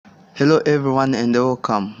Hello everyone and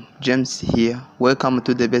welcome. James here. Welcome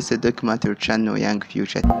to the best documentary channel, Young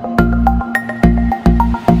Future.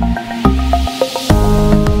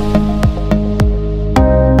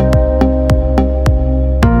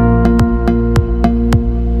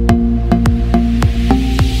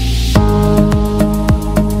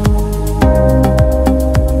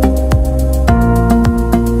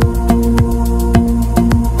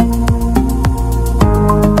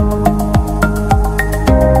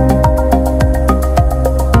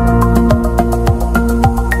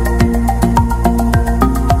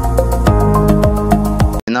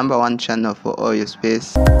 Number one channel for all your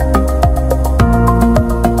space.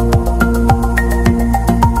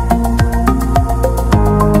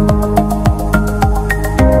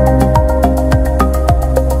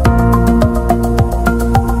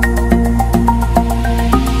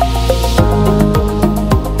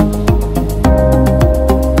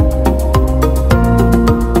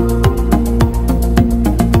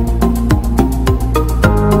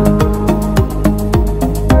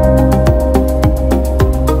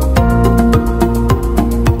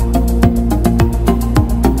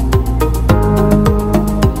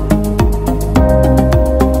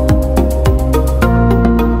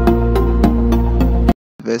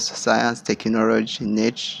 Science, technology,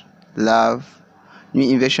 nature, love, new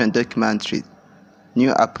invention documentaries,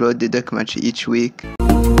 new uploaded documentary each week.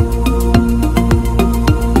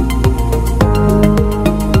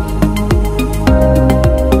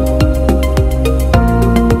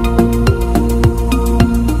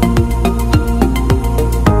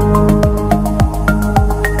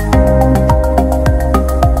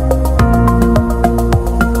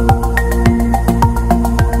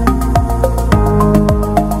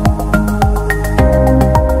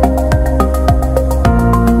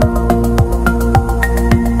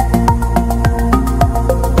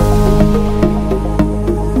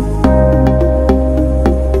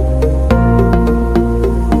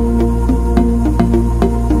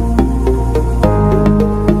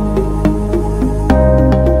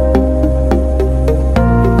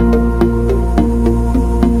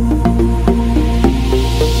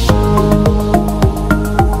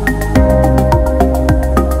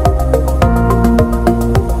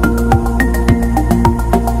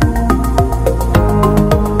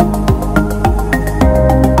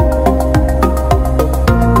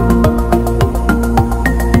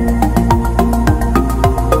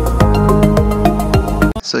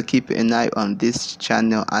 So keep an eye on this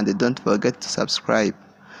channel and don't forget to subscribe.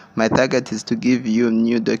 My target is to give you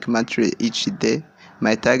new documentary each day.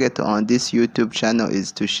 My target on this YouTube channel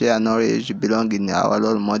is to share knowledge belonging in our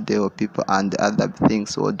role model people and other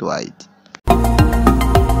things worldwide.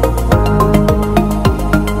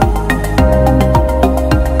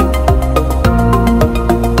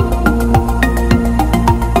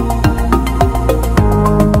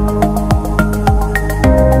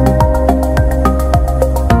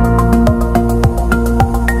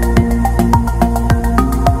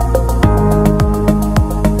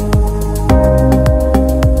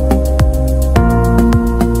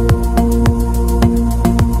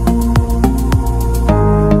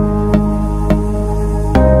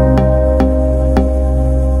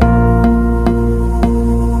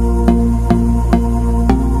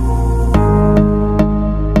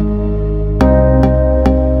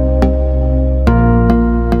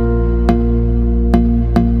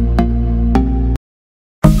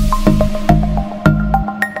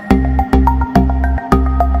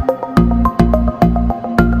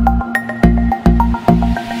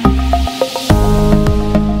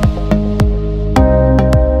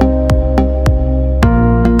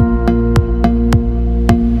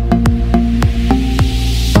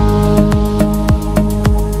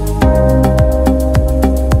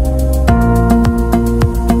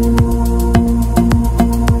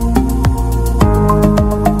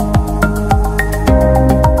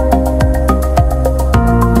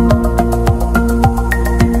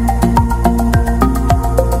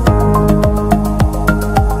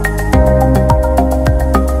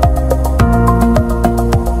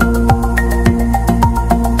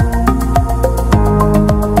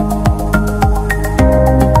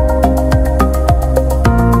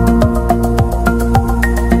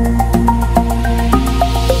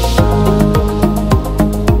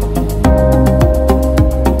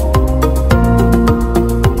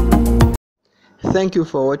 Thank you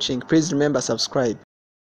for watching. Please remember subscribe.